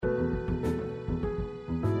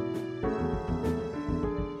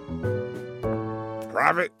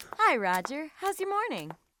Private. Hi, Roger. How's your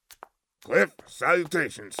morning? Cliff,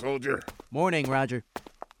 salutations, soldier. Morning, Roger.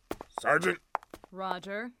 Sergeant.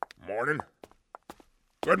 Roger. Morning.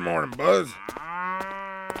 Good morning, Buzz.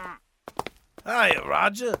 Hiya,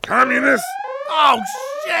 Roger. Communist! Oh,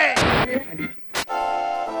 shit!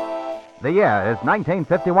 The year is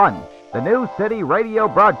 1951. The New City radio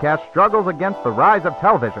broadcast struggles against the rise of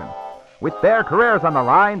television. With their careers on the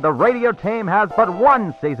line, the radio team has but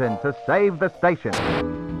one season to save the station.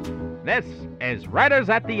 This is Raiders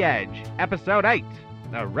at the Edge, Episode 8,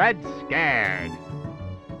 The Red Scared.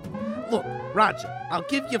 Look, Roger, I'll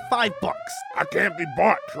give you $5. I can't be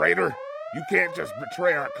bought, traitor. You can't just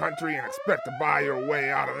betray our country and expect to buy your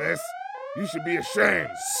way out of this. You should be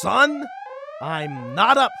ashamed. Son, I'm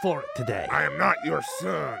not up for it today. I am not your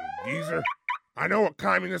son, geezer. I know what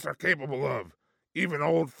communists are capable of, even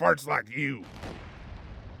old farts like you.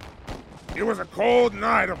 It was a cold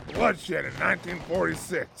night of bloodshed in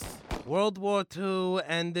 1946. World War II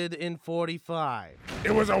ended in 45.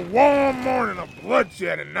 It was a warm morning of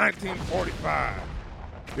bloodshed in 1945.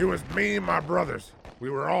 It was me and my brothers. We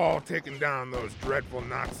were all taking down those dreadful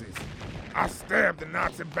Nazis. I stabbed the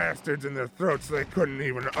Nazi bastards in their throats so they couldn't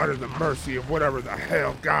even utter the mercy of whatever the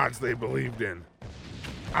hell gods they believed in.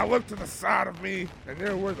 I looked to the side of me, and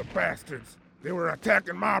there were the bastards. They were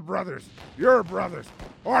attacking my brothers, your brothers,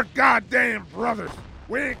 our goddamn brothers.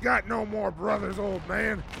 We ain't got no more brothers, old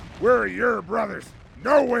man. Where are your brothers?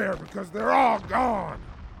 Nowhere, because they're all gone.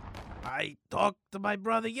 I talked to my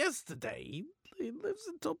brother yesterday. He lives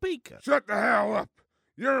in Topeka. Shut the hell up.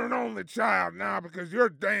 You're an only child now because your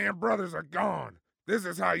damn brothers are gone. This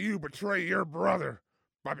is how you betray your brother,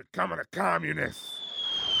 by becoming a communist.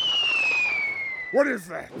 What is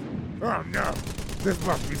that? Oh no, this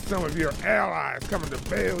must be some of your allies coming to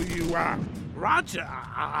bail you out. Roger,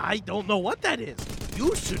 I don't know what that is.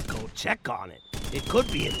 You should go check on it. It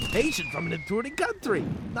could be an invasion from an intruding country.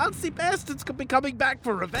 Nazi bastards could be coming back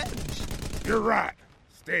for revenge. You're right.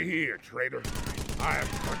 Stay here, traitor. I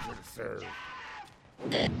have a country to serve.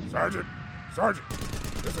 Sergeant,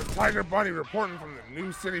 this is Tiger Bunny reporting from the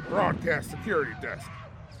New City Broadcast Security Desk.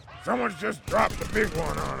 Someone's just dropped the big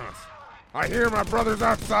one on us. I hear my brothers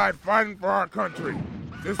outside fighting for our country.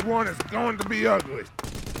 This one is going to be ugly.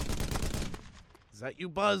 Is that you,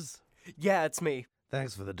 Buzz? Yeah, it's me.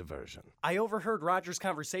 Thanks for the diversion. I overheard Roger's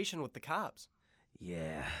conversation with the cops.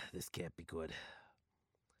 Yeah, this can't be good.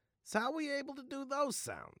 So how were you able to do those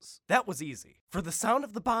sounds? That was easy. For the sound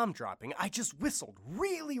of the bomb dropping, I just whistled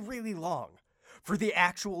really, really long. For the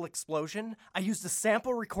actual explosion, I used a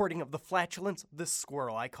sample recording of the flatulence of this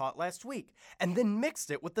squirrel I caught last week, and then mixed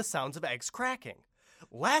it with the sounds of eggs cracking.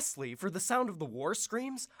 Lastly, for the sound of the war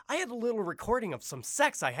screams, I had a little recording of some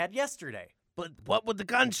sex I had yesterday. But what with the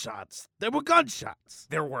gunshots? There were gunshots.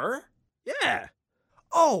 There were? Yeah.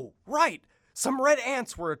 Oh, right. Some red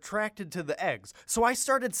ants were attracted to the eggs, so I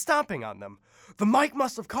started stomping on them. The mic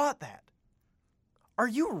must have caught that. Are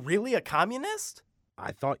you really a communist?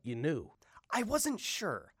 I thought you knew. I wasn't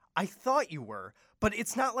sure. I thought you were, but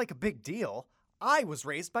it's not like a big deal. I was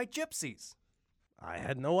raised by gypsies. I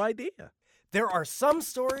had no idea. There are some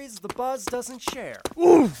stories the Buzz doesn't share.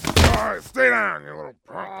 Oof! All right, stay down, you little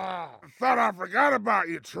punk. I thought I forgot about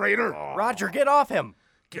you, traitor. Roger, get off him.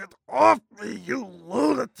 Get off me, you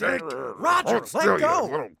lunatic. Roger, Hold still, let go.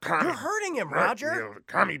 You little commie. You're hurting him, Roger. You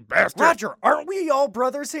commie bastard. Roger, aren't we all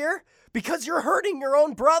brothers here? Because you're hurting your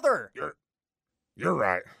own brother. You're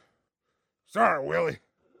right. Sorry, Willie.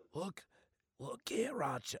 Look here,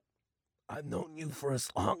 Roger. I've known you for as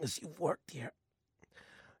long as you've worked here.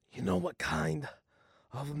 You know what kind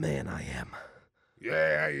of a man I am.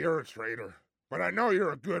 Yeah, you're a traitor. But I know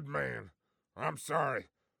you're a good man. I'm sorry.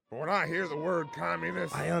 But when I hear the word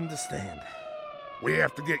communist... I understand. We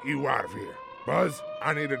have to get you out of here. Buzz,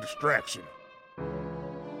 I need a distraction.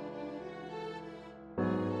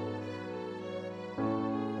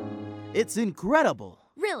 It's incredible.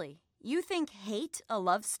 Really? You think Hate, a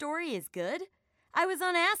Love Story is good? I was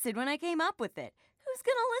on acid when I came up with it. Who's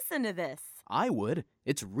gonna listen to this? I would.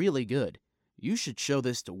 It's really good. You should show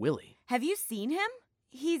this to Willie. Have you seen him?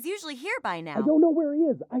 He's usually here by now. I don't know where he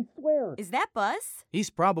is, I swear. Is that Buzz? He's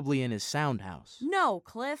probably in his sound house. No,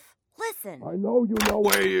 Cliff. Listen. I know you know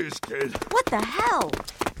Where he is, kid. What the hell?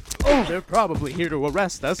 Oh, they're probably here to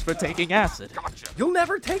arrest us for taking acid. Gotcha. You'll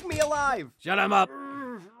never take me alive. Shut him up.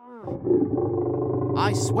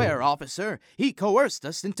 I swear, officer, he coerced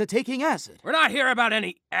us into taking acid. We're not here about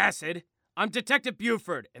any acid. I'm Detective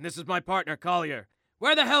Buford, and this is my partner, Collier.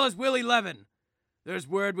 Where the hell is Willie Levin? There's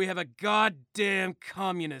word we have a goddamn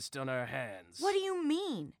communist on our hands. What do you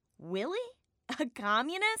mean? Willie? A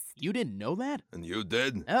communist? You didn't know that? And you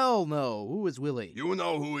did? Hell no. Who is Willie? You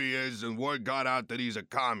know who he is, and word got out that he's a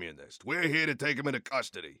communist. We're here to take him into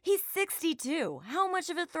custody. He's 62. How much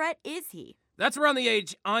of a threat is he? That's around the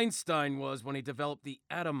age Einstein was when he developed the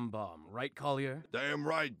atom bomb, right, Collier? Damn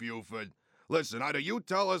right, Buford. Listen, either you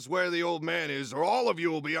tell us where the old man is, or all of you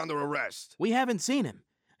will be under arrest. We haven't seen him.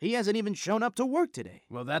 He hasn't even shown up to work today.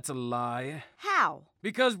 Well, that's a lie. How?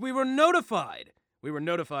 Because we were notified. We were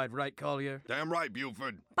notified, right, Collier? Damn right,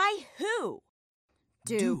 Buford. By who?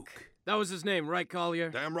 Duke. That was his name, right,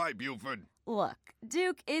 Collier? Damn right, Buford. Look,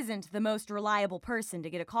 Duke isn't the most reliable person to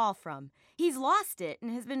get a call from. He's lost it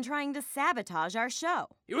and has been trying to sabotage our show.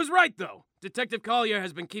 He was right, though. Detective Collier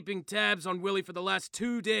has been keeping tabs on Willie for the last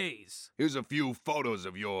 2 days. Here's a few photos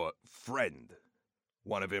of your friend.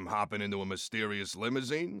 One of him hopping into a mysterious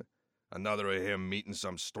limousine, another of him meeting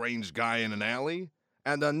some strange guy in an alley,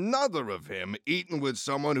 and another of him eating with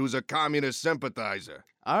someone who's a communist sympathizer.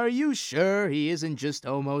 Are you sure he isn't just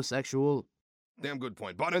homosexual? Damn good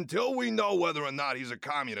point. But until we know whether or not he's a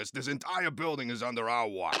communist, this entire building is under our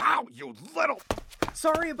watch. Ow, you little...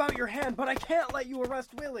 Sorry about your hand, but I can't let you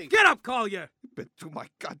arrest Willie. Get up, Collier! Bit through my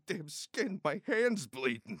goddamn skin. My hand's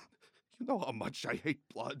bleeding. You know how much I hate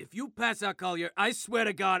blood. If you pass out, Collier, I swear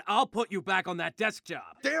to God, I'll put you back on that desk job.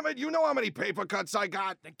 Damn it, you know how many paper cuts I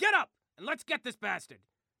got? Then get up, and let's get this bastard.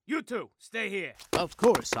 You two, stay here. Of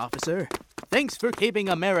course, officer. Thanks for keeping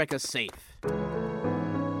America safe.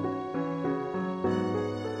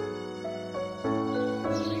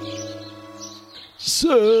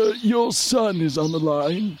 Sir, your son is on the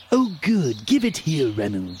line. Oh, good. Give it here,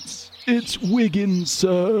 Reynolds. It's Wiggins,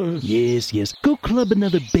 sir. Yes. Go club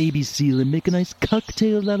another baby seal and make a nice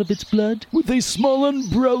cocktail out of its blood. With a small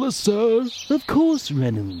umbrella, sir. Of course,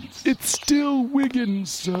 Reynolds. It's still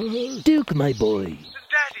Wiggins, sir. Duke, my boy.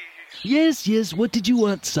 Daddy. Yes. What did you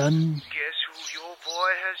want, son? Guess who your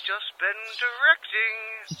boy has just been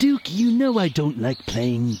directing? Duke, you know I don't like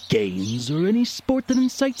playing games or any sport that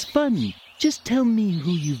incites fun. Just tell me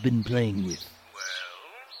who you've been playing with. Well,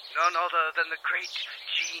 none other than the great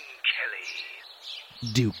Gene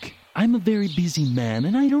Kelly. Duke, I'm a very busy man,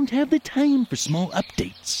 and I don't have the time for small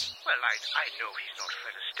updates. Well, I know he's not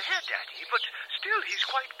Fred Astaire, Daddy, but still he's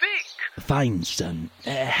quite big. Fine, son.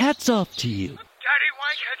 Hats off to you. Daddy,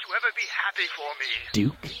 why can't you ever be happy for me?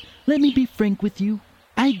 Duke, let me be frank with you.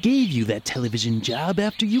 I gave you that television job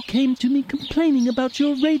after you came to me complaining about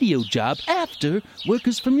your radio job after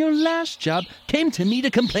workers from your last job came to me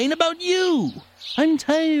to complain about you. I'm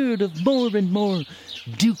tired of more and more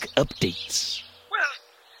Duke updates. Well,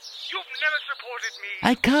 you've never supported me.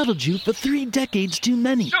 I coddled you for 3 decades too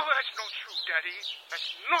many. No, that's not true, Daddy.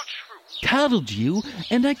 That's not true. Coddled you,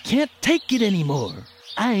 and I can't take it anymore.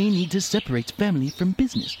 I need to separate family from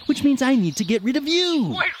business, which means I need to get rid of you.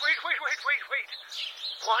 Wait.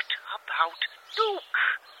 What about Duke?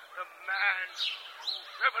 The man who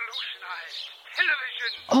revolutionized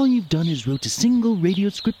television. All you've done is wrote a single radio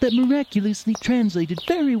script that miraculously translated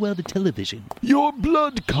very well to television. Your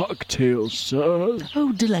blood cocktail, sir.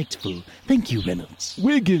 Oh, delightful. Thank you, Reynolds.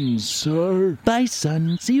 Wiggins, sir. Bye,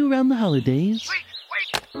 son. See you around the holidays. Wait.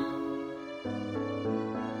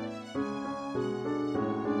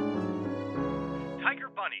 Tiger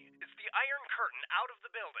Bunny, is the Iron Curtain out of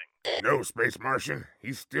the building? No, Space Martian.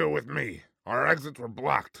 He's still with me. Our exits were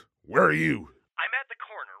blocked. Where are you? I'm at the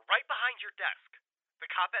corner, right behind your desk. The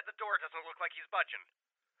cop at the door doesn't look like he's budging.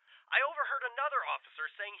 I overheard another officer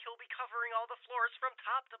saying he'll be covering all the floors from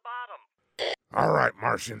top to bottom. All right,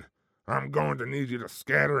 Martian. I'm going to need you to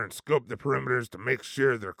scatter and scope the perimeters to make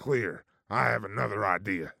sure they're clear. I have another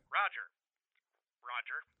idea. Roger.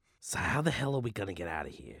 So how the hell are we gonna get out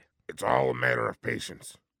of here? It's all a matter of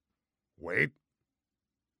patience. Wait.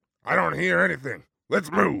 I don't hear anything.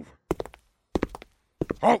 Let's move.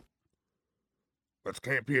 Halt! Let's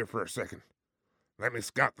camp here for a second. Let me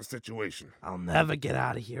scout the situation. I'll never get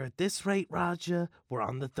out of here at this rate, Roger. We're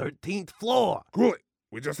on the 13th floor. Cool it.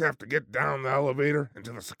 We just have to get down the elevator and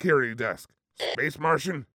to the security desk. Space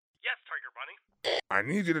Martian? Yes, Tiger Bunny. I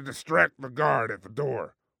need you to distract the guard at the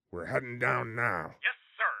door. We're heading down now. Yes,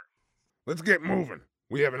 sir. Let's get moving.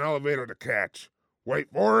 We have an elevator to catch. Wait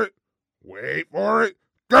for it.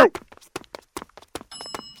 Go!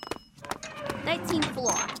 13th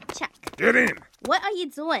floor. Check. Get in. What are you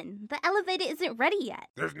doing? The elevator isn't ready yet.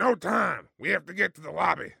 There's no time. We have to get to the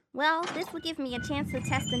lobby. Well, this will give me a chance to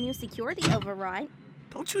test the new security override.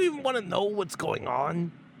 Don't you even want to know what's going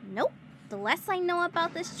on? Nope. The less I know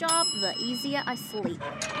about this job, the easier I sleep.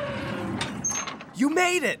 You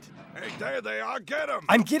made it! Hey, there they are. Get them.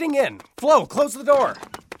 I'm getting in. Flo, close the door.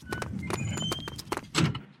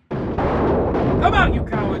 Come out, you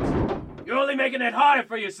cowards! You only making it harder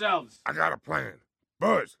for yourselves. I got a plan.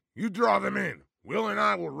 Buzz, you draw them in. Will and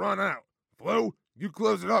I will run out. Flo, you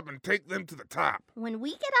close it up and take them to the top. When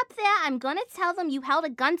we get up there, I'm gonna tell them you held a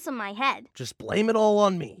gun to my head. Just blame it all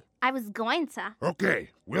on me. I was going to. Okay,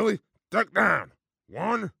 Willie, duck down.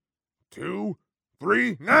 1, 2,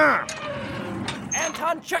 3, now!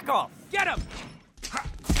 Anton Chekhov! Get him!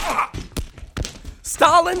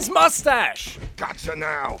 Stalin's mustache! Gotcha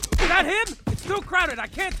now. Is that him? It's too crowded. I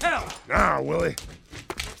can't tell. Now, Willie.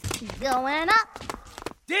 Going up.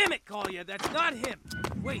 Damn it, Collier. That's not him.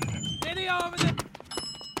 Wait, there they are over there.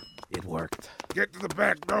 It worked. Get to the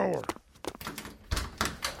back door.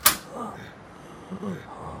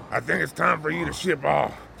 I think it's time for you to ship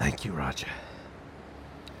off. Thank you, Roger.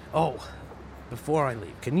 Oh, before I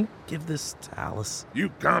leave, can you give this to Alice? You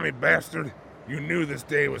commie bastard. You knew this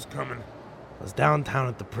day was coming. I was downtown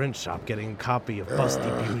at the print shop getting a copy of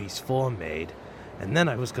Busty Beauty's Form Made, and then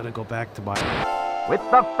I was going to go back to my... With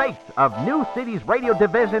the fate of New City's radio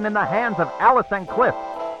division in the hands of Alice and Cliff,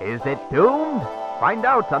 is it doomed? Find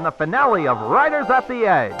out on the finale of Riders at the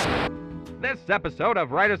Edge. This episode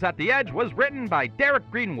of Riders at the Edge was written by Derek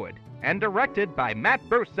Greenwood and directed by Matt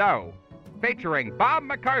Brousseau, featuring Bob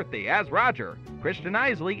McCarthy as Roger, Christian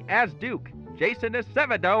Isley as Duke, Jason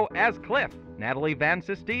Acevedo as Cliff, Natalie Van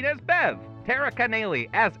Sistine as Bev, Tara Canelli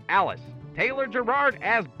as Alice, Taylor Gerard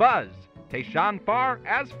as Buzz, Tayshawn Farr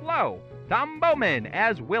as Flo, Tom Bowman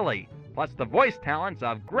as Willie, plus the voice talents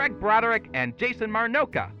of Greg Broderick and Jason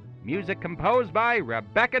Marnoka. Music composed by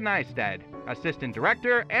Rebecca Neisted. Assistant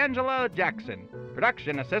Director Angela Jackson.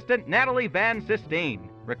 Production Assistant Natalie Van Sistine.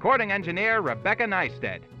 Recording Engineer Rebecca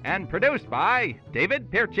Neisted. And produced by David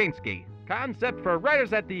Pierczynski. Concept for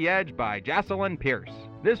Riders at the Edge by Jocelyn Pierce.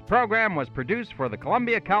 This program was produced for the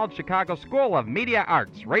Columbia College Chicago School of Media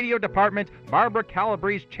Arts Radio Department, Barbara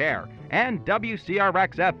Calabrese Chair, and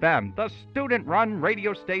WCRX-FM, the student-run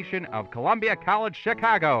radio station of Columbia College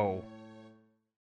Chicago.